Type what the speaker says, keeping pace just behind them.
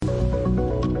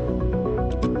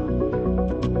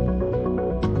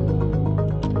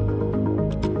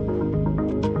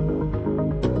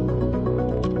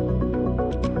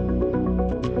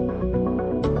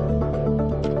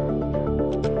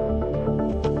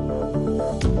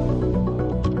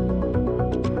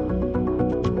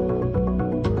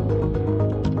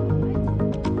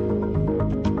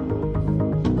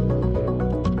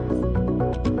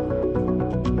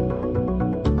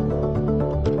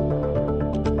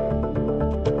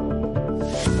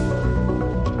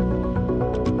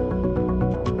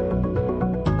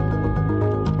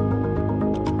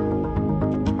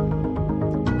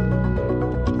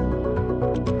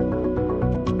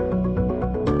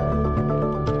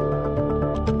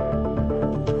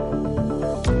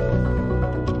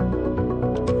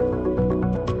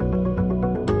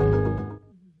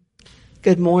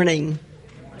Good morning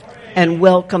and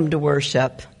welcome to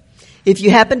worship. If you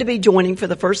happen to be joining for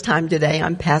the first time today,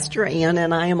 I'm Pastor Ann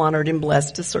and I am honored and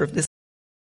blessed to serve this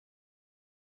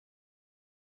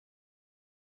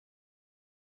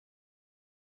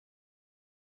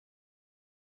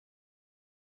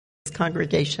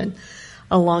congregation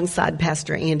alongside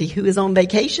Pastor Andy, who is on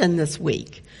vacation this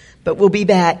week, but will be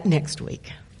back next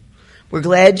week. We're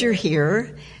glad you're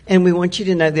here, and we want you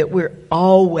to know that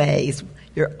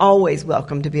you're always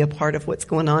welcome to be a part of what's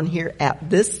going on here at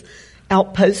this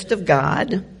outpost of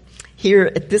God, here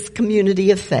at this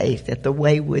community of faith at the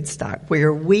Way Woodstock,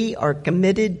 where we are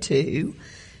committed to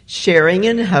sharing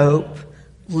in hope,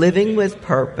 living with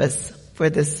purpose for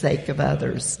the sake of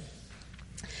others.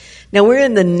 Now we're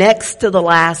in the next to the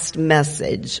last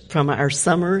message from our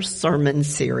summer sermon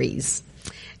series.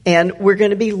 And we're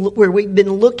going to be where we've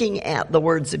been looking at the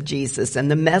words of Jesus and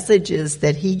the messages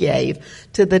that he gave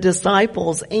to the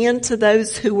disciples and to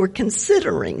those who were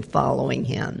considering following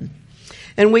him.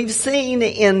 And we've seen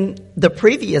in the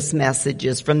previous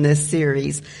messages from this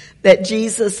series that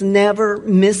Jesus never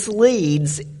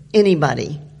misleads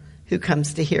anybody who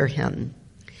comes to hear him.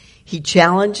 He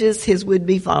challenges his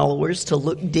would-be followers to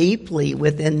look deeply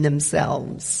within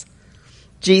themselves.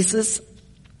 Jesus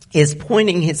is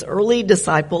pointing his early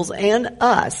disciples and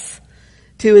us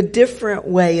to a different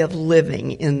way of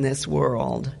living in this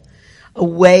world. A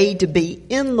way to be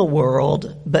in the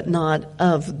world, but not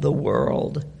of the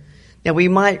world. Now we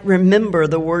might remember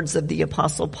the words of the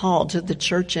Apostle Paul to the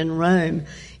church in Rome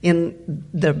in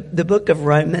the book of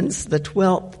Romans, the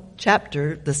 12th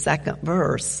chapter, the 2nd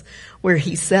verse, where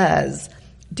he says,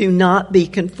 "Do not be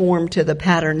conformed to the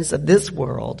patterns of this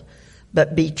world,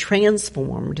 but be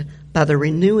transformed by the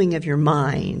renewing of your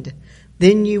mind.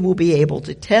 Then you will be able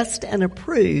to test and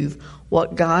approve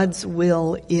what God's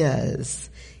will is,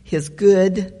 his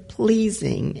good,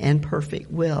 pleasing, and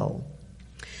perfect will."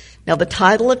 Now the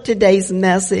title of today's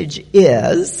message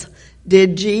is,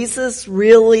 Did Jesus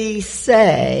Really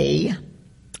Say,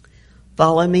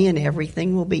 "Follow me and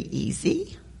everything will be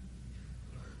easy"?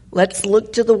 Let's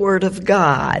look to the Word of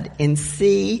God and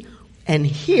see and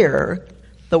hear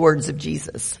the words of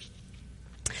Jesus.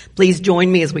 Please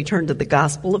join me as we turn to the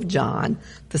Gospel of John,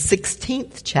 the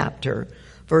 16th chapter,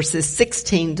 verses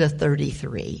 16 to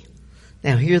 33.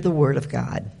 Now hear the Word of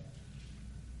God.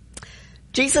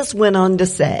 Jesus went on to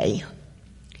say,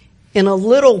 "In a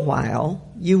little while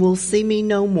you will see me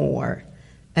no more,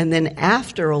 and then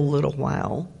after a little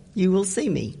while you will see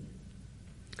me."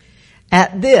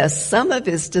 At this, some of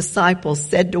his disciples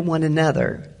said to one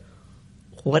another,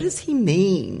 "What does he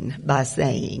mean by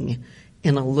saying,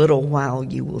 'In a little while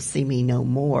you will see me no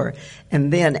more,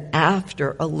 and then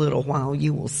after a little while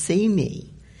you will see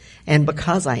me, and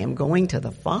because I am going to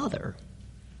the Father'?"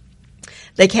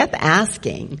 They kept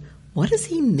asking, "What does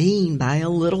he mean by a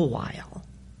little while?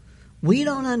 We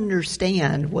don't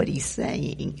understand what he's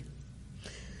saying."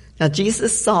 Now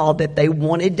Jesus saw that they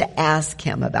wanted to ask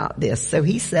him about this, so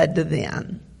he said to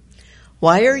them,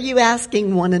 "Why are you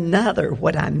asking one another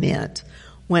what I meant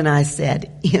when I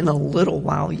said, 'In a little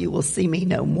while you will see me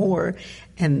no more,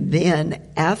 and then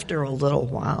after a little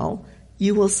while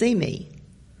you will see me'?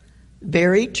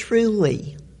 Very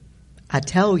truly, I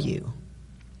tell you,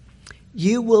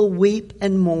 you will weep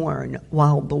and mourn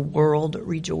while the world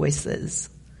rejoices.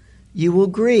 You will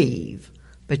grieve,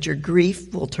 but your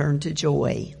grief will turn to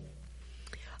joy.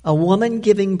 A woman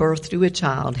giving birth to a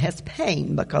child has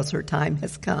pain because her time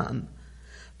has come.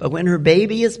 But when her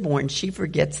baby is born, she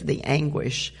forgets the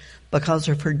anguish because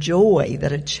of her joy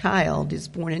that a child is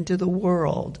born into the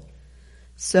world.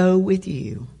 So with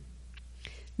you.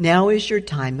 Now is your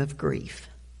time of grief.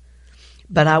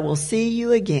 But I will see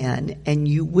you again, and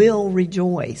you will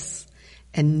rejoice,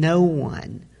 and no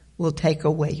one will take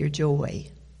away your joy.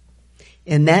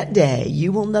 In that day,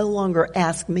 you will no longer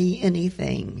ask me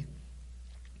anything.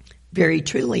 Very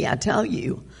truly, I tell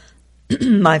you,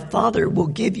 my Father will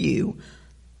give you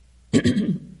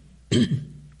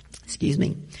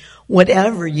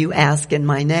whatever you ask in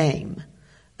my name.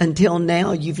 Until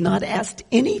now, you've not asked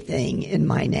anything in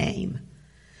my name.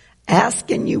 Ask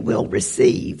and you will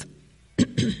receive,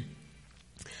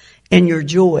 and your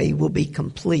joy will be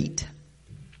complete.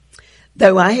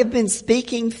 Though I have been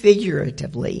speaking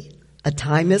figuratively, a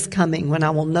time is coming when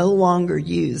I will no longer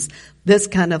use this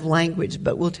kind of language,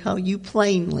 but will tell you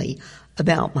plainly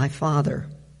about my Father.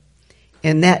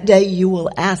 In that day you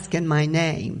will ask in my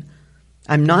name.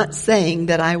 I'm not saying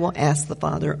that I will ask the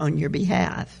Father on your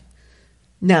behalf.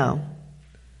 No,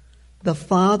 the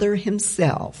Father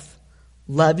himself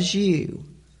loves you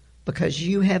because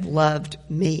you have loved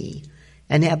me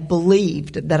and have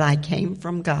believed that I came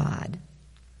from God.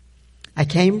 I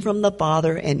came from the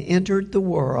Father and entered the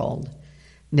world.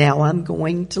 Now I'm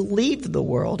going to leave the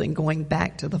world and going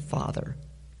back to the Father."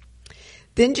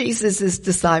 Then Jesus'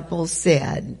 disciples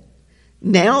said,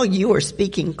 "Now you are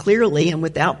speaking clearly and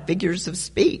without figures of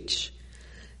speech.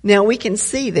 Now we can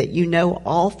see that you know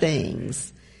all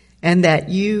things and that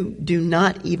you do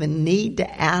not even need to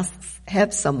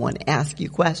have someone ask you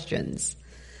questions.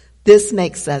 This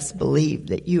makes us believe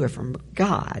that you are from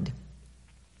God."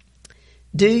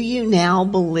 "Do you now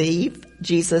believe?"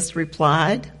 Jesus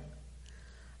replied.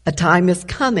 "A time is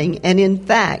coming, and in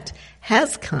fact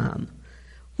has come,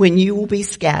 when you will be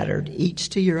scattered, each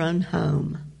to your own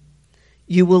home.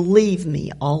 You will leave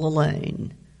me all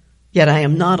alone. Yet I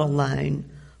am not alone,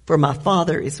 for my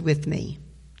Father is with me.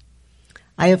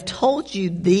 I have told you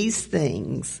these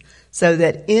things so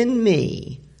that in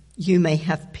me you may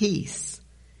have peace.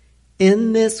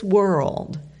 In this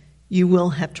world you will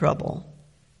have trouble,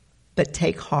 but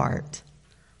take heart.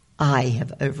 I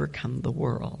have overcome the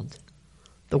world."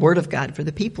 The word of God for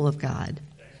the people of God.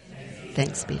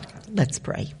 Thanks be to God. Let's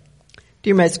pray.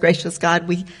 Dear most gracious God,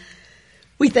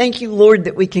 we thank you, Lord,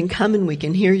 that we can come and we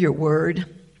can hear your word.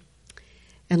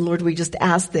 And Lord, we just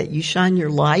ask that you shine your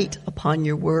light upon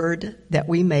your word, that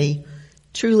we may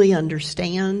truly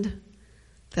understand,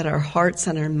 that our hearts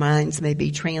and our minds may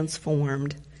be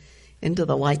transformed into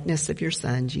the likeness of your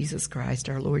Son, Jesus Christ,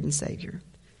 our Lord and Savior.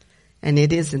 And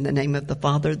it is in the name of the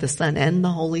Father, the Son, and the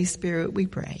Holy Spirit we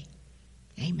pray.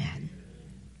 Amen.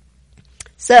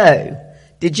 So,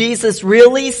 did Jesus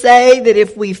really say that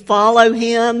if we follow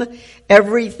him,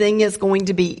 everything is going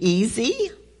to be easy?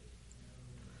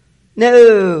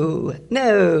 No.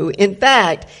 In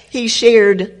fact, he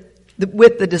shared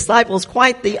with the disciples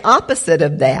quite the opposite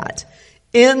of that.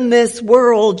 In this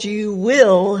world, you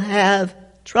will have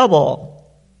trouble.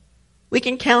 We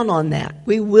can count on that.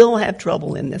 We will have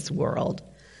trouble in this world.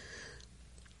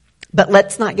 But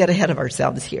let's not get ahead of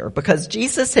ourselves here, because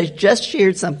Jesus has just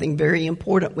shared something very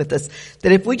important with us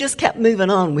that if we just kept moving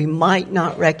on, we might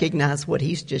not recognize what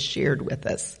he's just shared with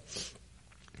us.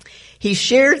 He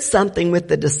shared something with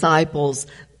the disciples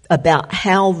about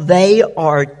how they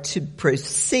are to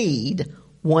proceed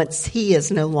once he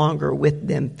is no longer with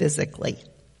them physically.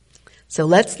 So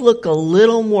let's look a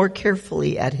little more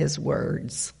carefully at his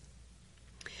words.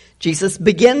 Jesus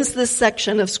begins this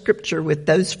section of scripture with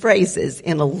those phrases,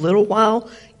 "In a little while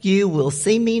you will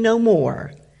see me no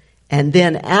more, and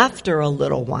then after a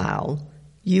little while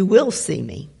you will see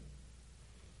me."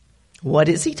 What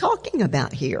is he talking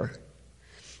about here?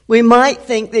 We might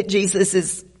think that Jesus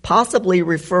is possibly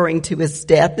referring to his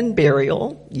death and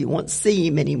burial. You won't see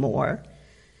him anymore.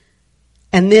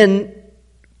 And then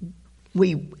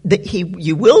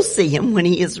you will see him when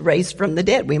he is raised from the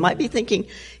dead. We might be thinking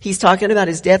he's talking about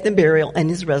his death and burial and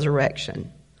his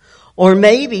resurrection. Or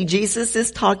maybe Jesus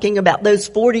is talking about those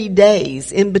 40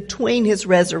 days in between his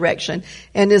resurrection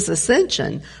and his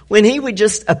ascension, when he would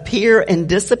just appear and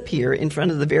disappear in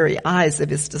front of the very eyes of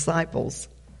his disciples.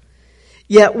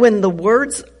 Yet when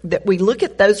we look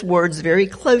at those words very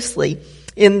closely,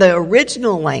 in the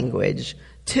original language,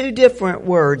 two different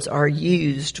words are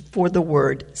used for the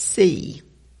word see.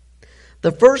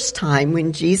 The first time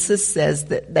when Jesus says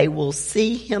that they will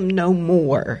see him no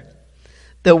more,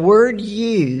 the word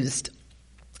used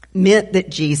meant that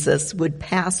Jesus would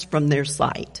pass from their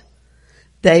sight.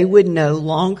 They would no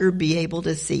longer be able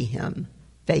to see him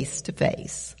face to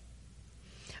face.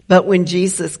 But when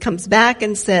Jesus comes back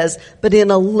and says, "But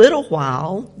in a little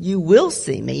while you will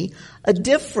see me," a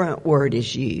different word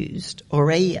is used,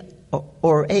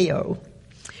 oreo,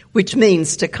 which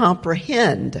means to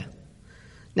comprehend.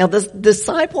 Now the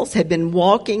disciples had been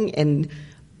walking and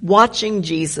watching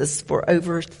Jesus for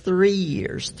over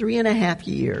 3.5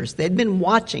 years. They'd been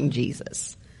watching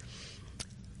Jesus.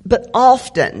 But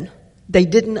often they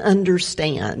didn't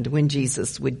understand when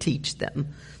Jesus would teach them.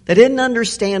 They didn't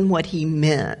understand what he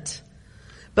meant.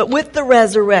 But with the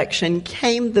resurrection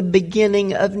came the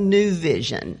beginning of new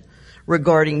vision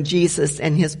regarding Jesus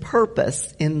and his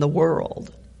purpose in the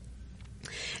world.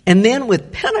 And then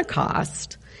with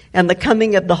Pentecost and the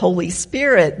coming of the Holy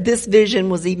Spirit, this vision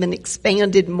was even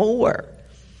expanded more.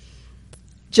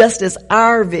 Just as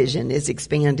our vision is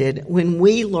expanded when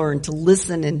we learn to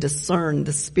listen and discern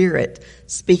the Spirit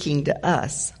speaking to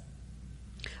us.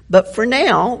 But for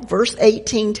now, verse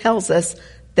 18 tells us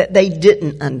that they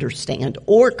didn't understand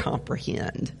or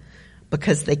comprehend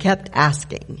because they kept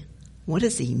asking, what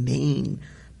does he mean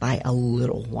by a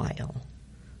little while?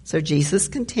 So Jesus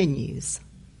continues.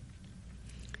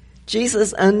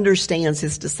 Jesus understands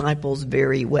his disciples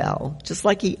very well, just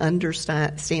like he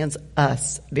understands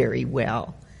us very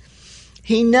well.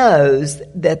 He knows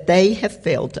that they have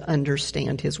failed to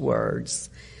understand his words.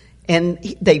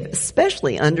 And they've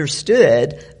especially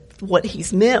understood what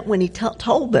he's meant when he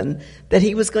told them that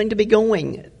he was going to be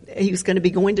going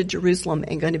to Jerusalem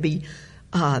and going to be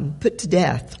put to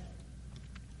death.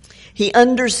 He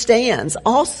understands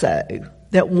also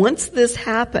that once this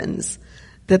happens,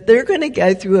 that they're going to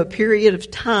go through a period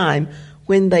of time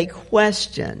when they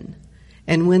question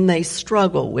and when they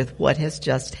struggle with what has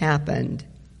just happened.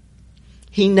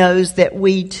 He knows that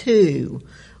we too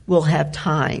will have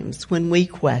times when we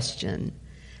question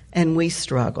and we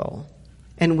struggle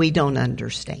and we don't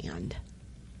understand.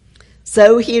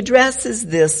 So he addresses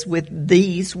this with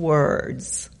these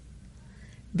words.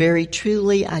 Very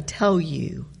truly, I tell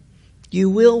you, you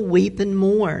will weep and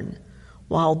mourn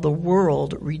while the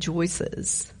world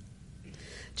rejoices.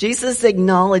 Jesus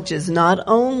acknowledges not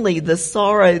only the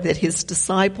sorrow that his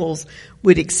disciples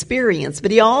would experience,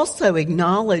 but he also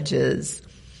acknowledges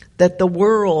that the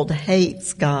world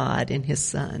hates God and his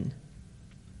Son.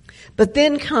 But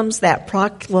then comes that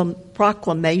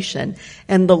proclamation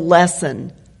and the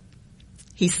lesson.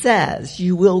 He says,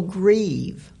 you will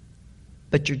grieve,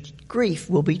 but your grief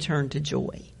will be turned to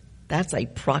joy. That's a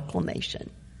proclamation.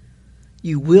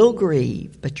 You will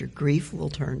grieve, but your grief will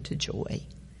turn to joy.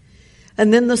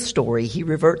 And then the story, he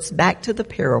reverts back to the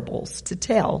parables to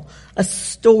tell a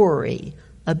story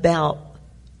about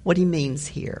what he means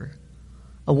here.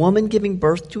 A woman giving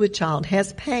birth to a child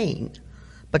has pain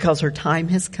because her time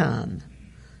has come.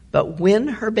 But when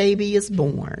her baby is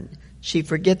born, she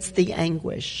forgets the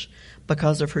anguish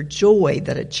because of her joy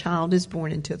that a child is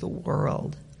born into the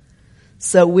world.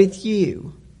 So with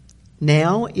you,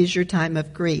 now is your time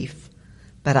of grief,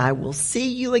 but I will see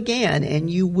you again and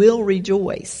you will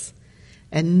rejoice,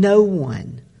 and no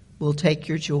one will take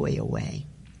your joy away.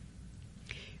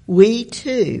 We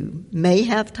too may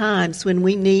have times when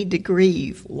we need to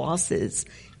grieve losses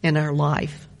in our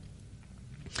life.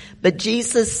 But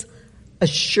Jesus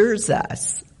assures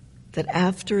us that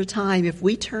after a time, if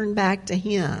we turn back to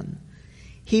him,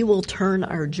 he will turn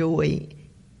our joy,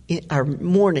 our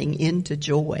mourning into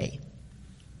joy.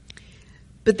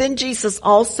 But then Jesus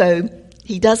also,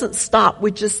 he doesn't stop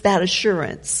with just that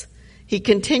assurance. He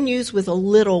continues with a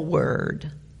little word.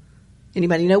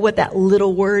 Anybody know what that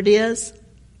little word is?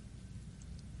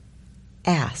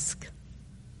 Ask.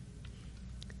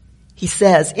 He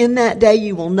says, in that day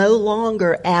you will no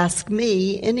longer ask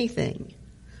me anything.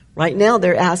 Right now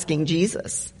they're asking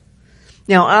Jesus.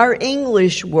 Now our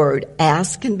English word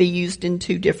ask can be used in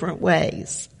two different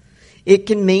ways. It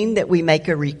can mean that we make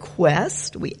a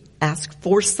request, we ask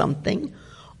for something,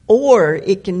 or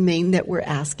it can mean that we're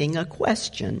asking a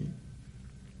question.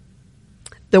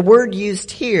 The word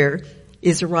used here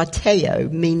is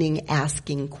erateo, meaning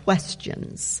asking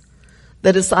questions.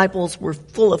 The disciples were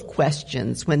full of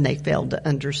questions when they failed to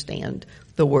understand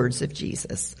the words of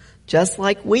Jesus, just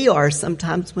like we are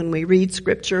sometimes when we read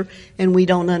Scripture and we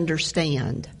don't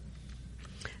understand.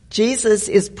 Jesus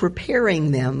is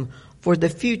preparing them for the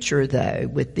future, though,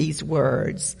 with these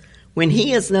words, when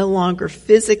he is no longer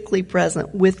physically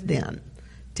present with them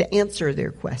to answer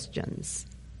their questions.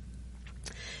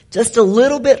 Just a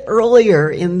little bit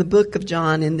earlier in the book of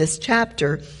John, in this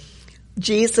chapter,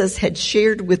 Jesus had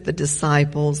shared with the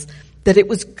disciples that it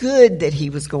was good that he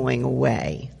was going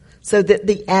away so that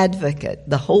the advocate,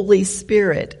 the Holy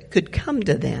Spirit, could come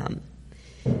to them.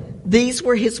 These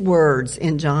were his words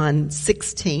in John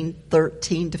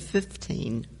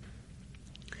 16:13-15.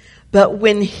 But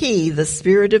when he, the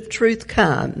Spirit of truth,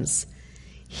 comes,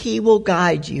 he will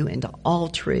guide you into all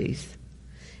truth.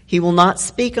 He will not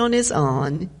speak on his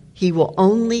own. He will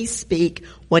only speak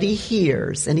what he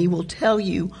hears, and he will tell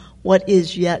you what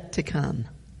is yet to come.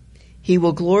 He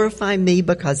will glorify me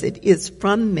because it is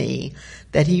from me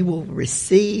that he will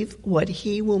receive what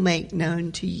he will make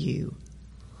known to you.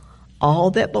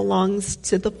 All that belongs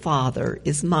to the Father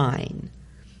is mine.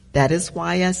 That is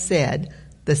why I said,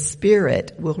 the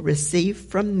Spirit will receive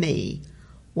from me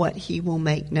what he will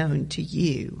make known to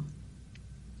you.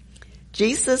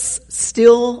 Jesus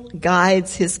still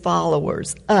guides his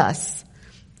followers, us,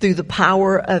 through the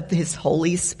power of his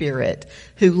Holy Spirit,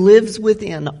 who lives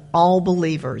within all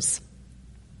believers.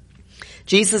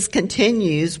 Jesus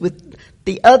continues with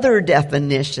the other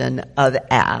definition of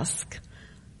ask,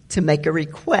 to make a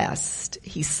request.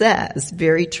 He says,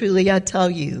 very truly I tell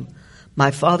you,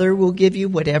 my Father will give you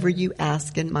whatever you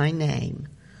ask in my name.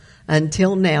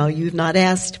 Until now you've not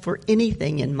asked for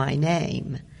anything in my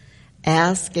name.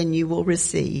 Ask and you will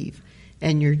receive,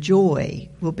 and your joy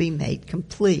will be made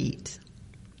complete.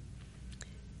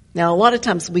 Now, a lot of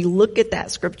times we look at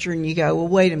that scripture and you go, well,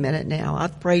 wait a minute now.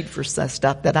 I've prayed for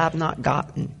stuff that I've not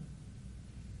gotten.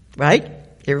 Right?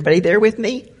 Everybody there with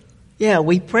me? Yeah,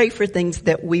 we pray for things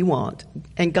that we want.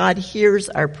 And God hears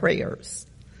our prayers.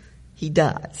 He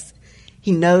does.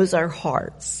 He knows our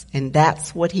hearts, and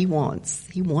that's what He wants.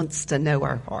 He wants to know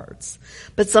our hearts.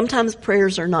 But sometimes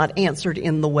prayers are not answered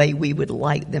in the way we would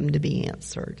like them to be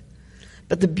answered.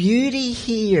 But the beauty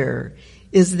here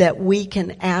is that we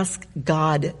can ask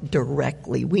God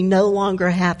directly. We no longer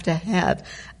have to have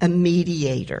a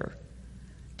mediator.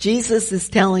 Jesus is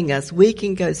telling us we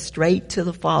can go straight to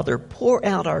the Father, pour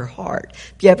out our heart.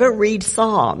 If you ever read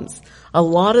Psalms, a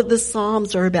lot of the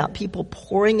Psalms are about people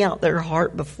pouring out their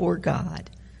heart before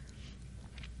God.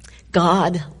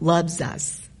 God loves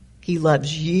us. He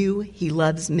loves you. He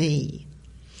loves me.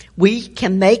 We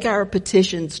can make our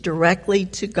petitions directly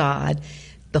to God,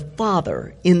 the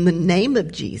Father, in the name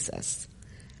of Jesus,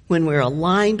 when we're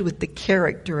aligned with the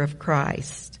character of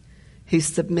Christ, who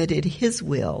submitted His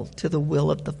will to the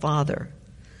will of the Father.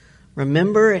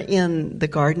 Remember in the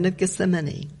Garden of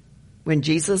Gethsemane, when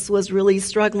Jesus was really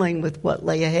struggling with what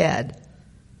lay ahead,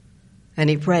 and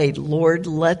He prayed, Lord,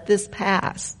 let this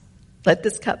pass. Let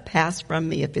this cup pass from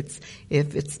me if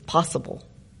it's possible.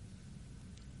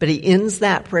 But He ends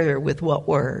that prayer with what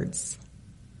words?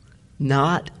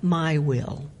 Not my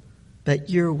will, but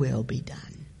your will be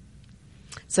done.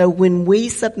 So when we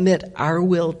submit our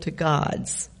will to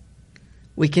God's,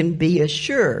 we can be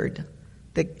assured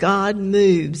that God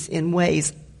moves in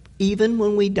ways even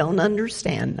when we don't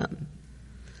understand them.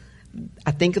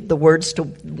 I think of the words to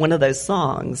one of those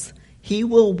songs, He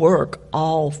will work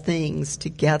all things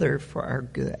together for our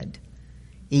good.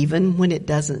 Even when it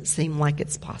doesn't seem like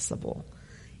it's possible,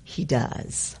 He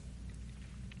does.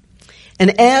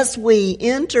 And as we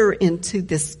enter into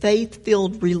this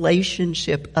faith-filled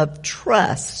relationship of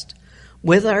trust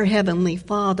with our Heavenly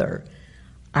Father,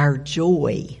 our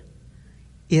joy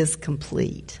is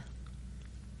complete.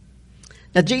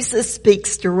 Now, Jesus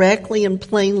speaks directly and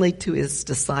plainly to His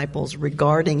disciples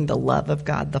regarding the love of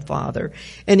God the Father.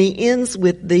 And He ends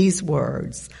with these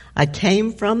words, I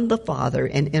came from the Father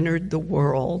and entered the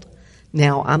world.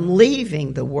 Now I'm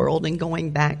leaving the world and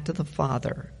going back to the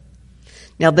Father.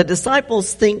 Now, the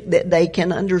disciples think that they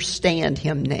can understand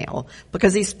Him now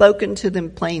because He's spoken to them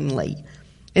plainly.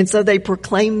 And so they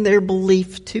proclaim their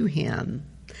belief to Him.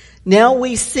 Now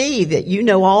we see that you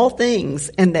know all things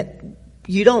and that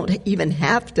you don't even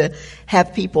have to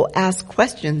have people ask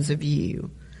questions of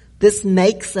you. This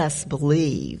makes us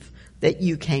believe that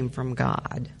you came from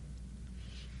God.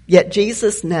 Yet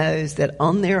Jesus knows that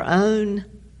on their own,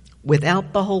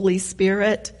 without the Holy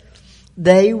Spirit,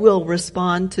 they will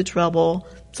respond to trouble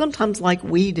sometimes like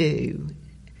we do,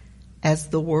 as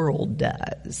the world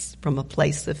does, from a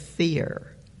place of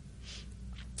fear.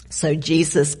 So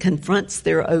Jesus confronts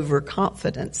their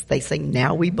overconfidence. They say,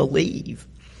 now we believe.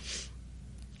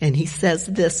 And He says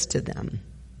this to them,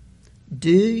 do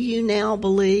you now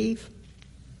believe?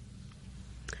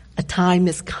 A time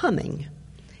is coming,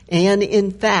 and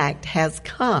in fact has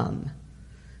come,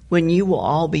 when you will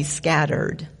all be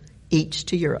scattered, each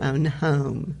to your own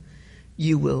home.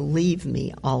 You will leave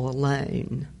me all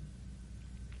alone.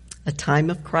 A time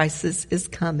of crisis is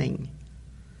coming.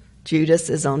 Judas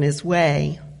is on his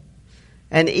way.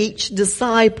 And each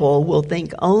disciple will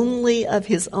think only of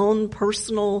his own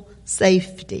personal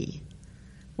safety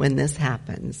when this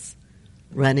happens,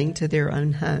 running to their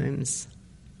own homes.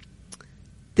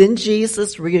 Then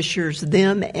Jesus reassures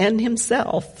them and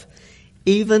Himself,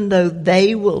 even though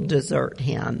they will desert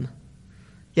Him,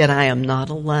 yet I am not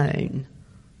alone,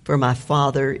 for my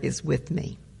Father is with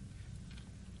me.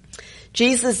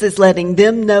 Jesus is letting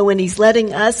them know, and He's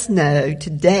letting us know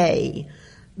today,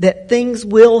 that things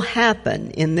will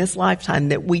happen in this lifetime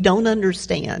that we don't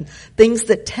understand, things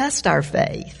that test our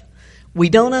faith. We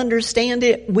don't understand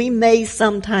it. We may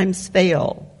sometimes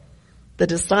fail. The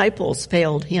disciples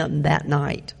failed Him that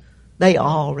night. They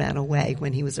all ran away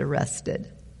when He was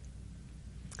arrested.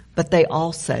 But they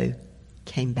also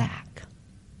came back.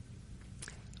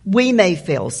 We may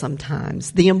fail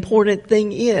sometimes. The important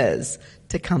thing is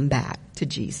to come back to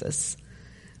Jesus.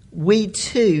 We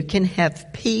too can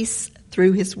have peace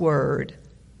through His word.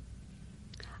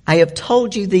 I have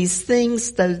told you these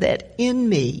things so that in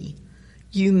me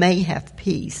you may have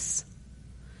peace.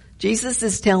 Jesus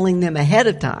is telling them ahead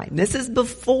of time. This is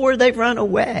before they've run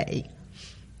away.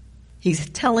 He's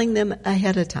telling them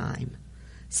ahead of time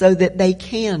so that they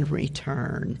can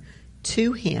return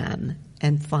to Him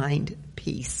and find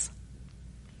peace.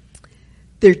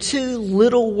 There are two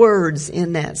little words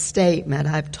in that statement.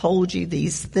 I've told you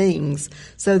these things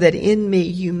so that in me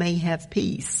you may have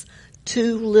peace.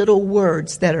 Two little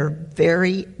words that are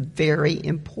very, very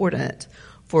important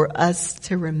for us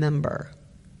to remember.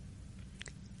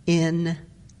 in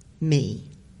me.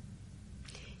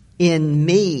 In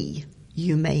me,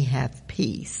 you may have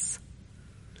peace.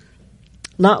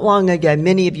 Not long ago,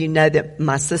 many of you know that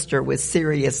my sister was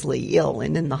seriously ill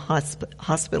and in the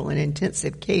hospital in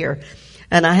intensive care.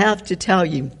 And I have to tell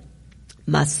you,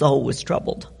 my soul was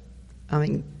troubled. I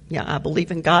mean, yeah, I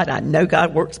believe in God. I know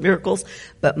God works miracles,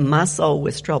 but my soul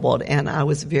was troubled and I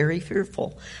was very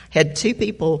fearful. Had two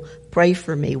people pray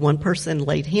for me. One person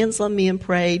laid hands on me and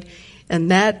prayed,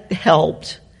 and that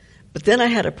helped. But then I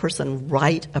had a person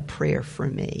write a prayer for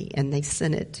me, and they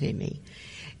sent it to me.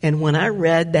 And when I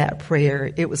read that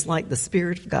prayer, it was like the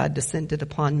Spirit of God descended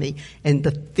upon me and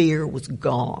the fear was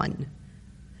gone.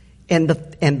 And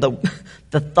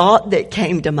the thought that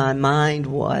came to my mind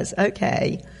was,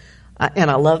 okay,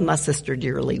 and I love my sister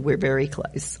dearly. We're very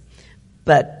close.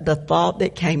 But the thought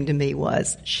that came to me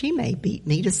was, she may beat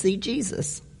me to see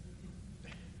Jesus.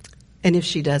 And if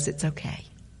she does, it's okay.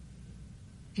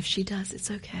 If she does,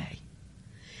 it's okay.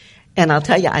 And I'll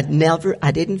tell you, I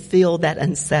didn't feel that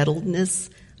unsettledness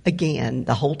again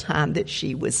the whole time that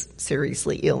she was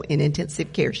seriously ill in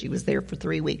intensive care. She was there for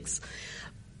 3 weeks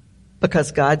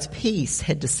because God's peace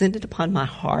had descended upon my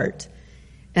heart,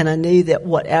 and I knew that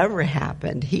whatever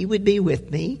happened, He would be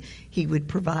with me. He would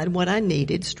provide what I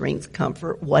needed, strength,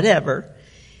 comfort, whatever,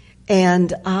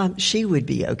 and she would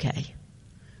be okay.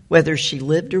 Whether she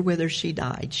lived or whether she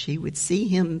died, she would see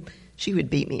Him. She would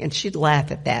beat me, and she'd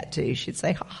laugh at that too. She'd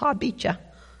say, "Ha ha, beat ya."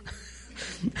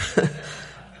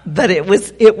 But it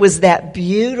was that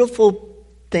beautiful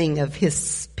thing of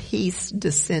His peace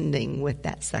descending with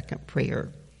that second prayer.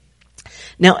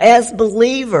 Now, as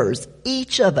believers,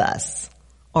 each of us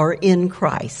are in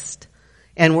Christ,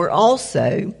 and we're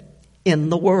also in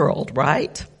the world,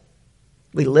 right?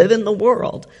 We live in the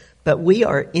world, but we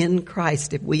are in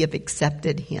Christ if we have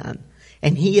accepted Him,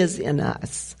 and He is in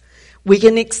us. We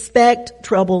can expect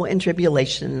trouble and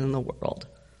tribulation in the world.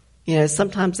 You know,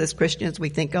 sometimes as Christians we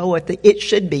think, oh, it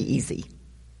should be easy.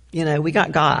 You know, we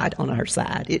got God on our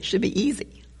side. It should be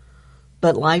easy.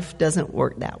 But life doesn't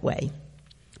work that way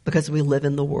because we live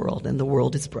in the world and the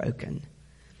world is broken.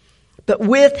 But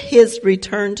with His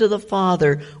return to the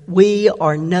Father, we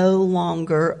are no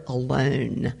longer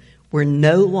alone. We're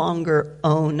no longer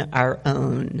on our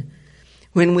own.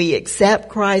 When we accept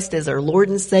Christ as our Lord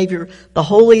and Savior, the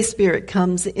Holy Spirit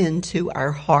comes into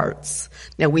our hearts.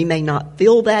 Now, we may not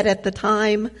feel that at the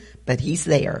time, but He's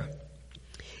there.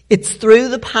 It's through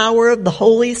the power of the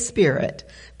Holy Spirit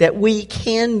that we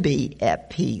can be at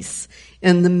peace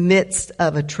in the midst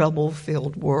of a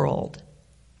trouble-filled world.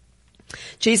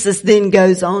 Jesus then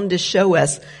goes on to show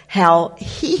us how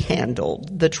He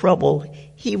handled the trouble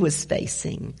He was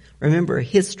facing. Remember,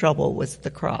 His trouble was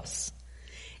the cross.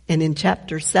 And in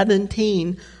chapter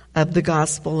 17 of the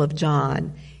Gospel of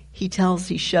John, He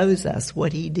shows us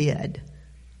what He did.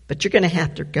 But you're going to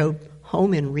have to go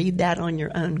home and read that on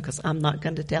your own because I'm not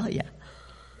going to tell you.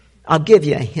 I'll give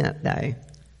you a hint though.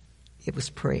 It was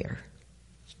prayer.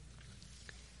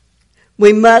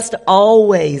 We must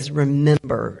always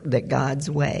remember that God's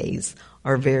ways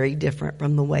are very different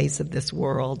from the ways of this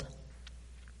world.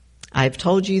 I've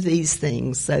told you these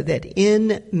things so that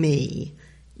in me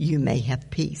you may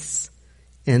have peace.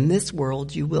 In this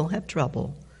world you will have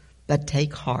trouble, but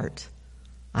take heart.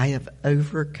 I have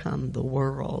overcome the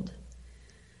world.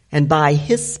 And by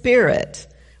His Spirit,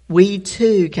 we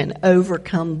too can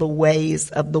overcome the ways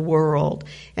of the world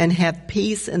and have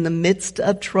peace in the midst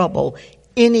of trouble,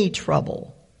 any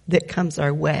trouble that comes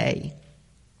our way.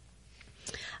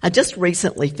 I just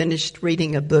recently finished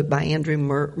reading a book by Andrew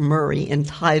Murray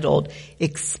entitled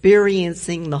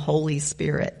Experiencing the Holy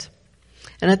Spirit.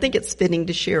 And I think it's fitting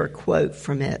to share a quote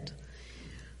from it.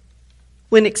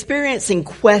 When experiencing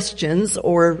questions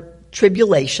or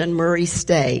tribulation, Murray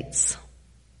states,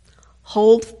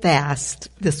 hold fast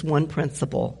this one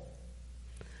principle.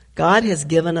 God has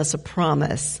given us a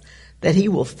promise that He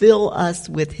will fill us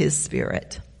with His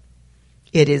Spirit.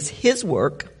 It is His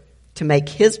work to make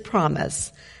His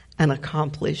promise an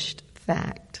accomplished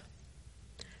fact.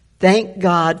 Thank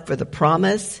God for the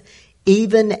promise,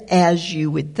 even as you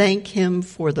would thank Him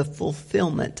for the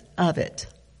fulfillment of it.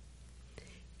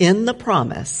 In the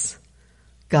promise,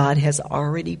 God has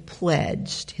already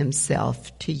pledged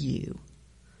Himself to you.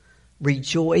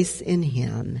 Rejoice in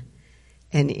Him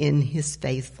and in His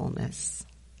faithfulness.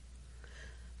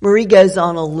 Marie goes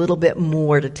on a little bit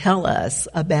more to tell us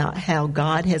about how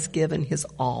God has given His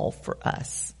all for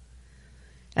us.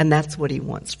 And that's what He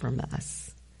wants from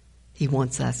us. He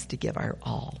wants us to give our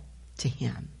all to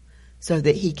Him so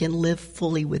that He can live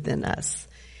fully within us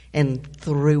and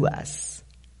through us.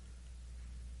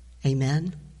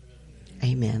 Amen?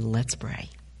 Amen. Let's pray.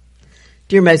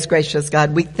 Dear most gracious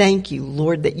God, we thank you,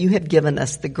 Lord, that you have given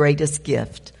us the greatest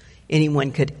gift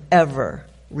anyone could ever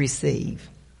receive,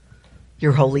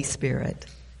 your Holy Spirit,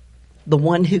 the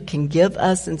one who can give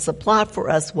us and supply for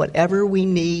us whatever we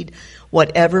need,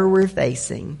 whatever we're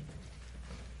facing.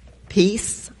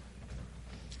 Peace,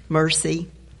 mercy,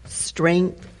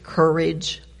 strength,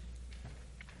 courage.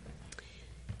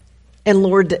 And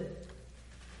Lord,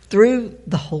 through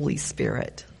the Holy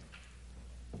Spirit,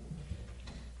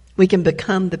 we can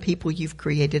become the people you've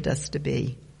created us to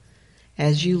be.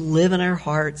 As you live in our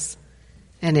hearts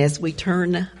and as we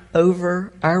turn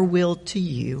over our will to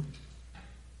you,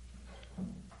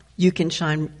 you can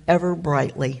shine ever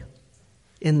brightly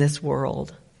in this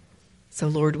world. So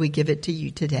Lord, we give it to you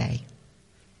today.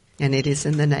 And it is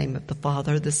in the name of the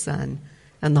Father, the Son,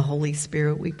 and the Holy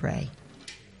Spirit we pray.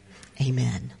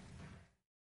 Amen.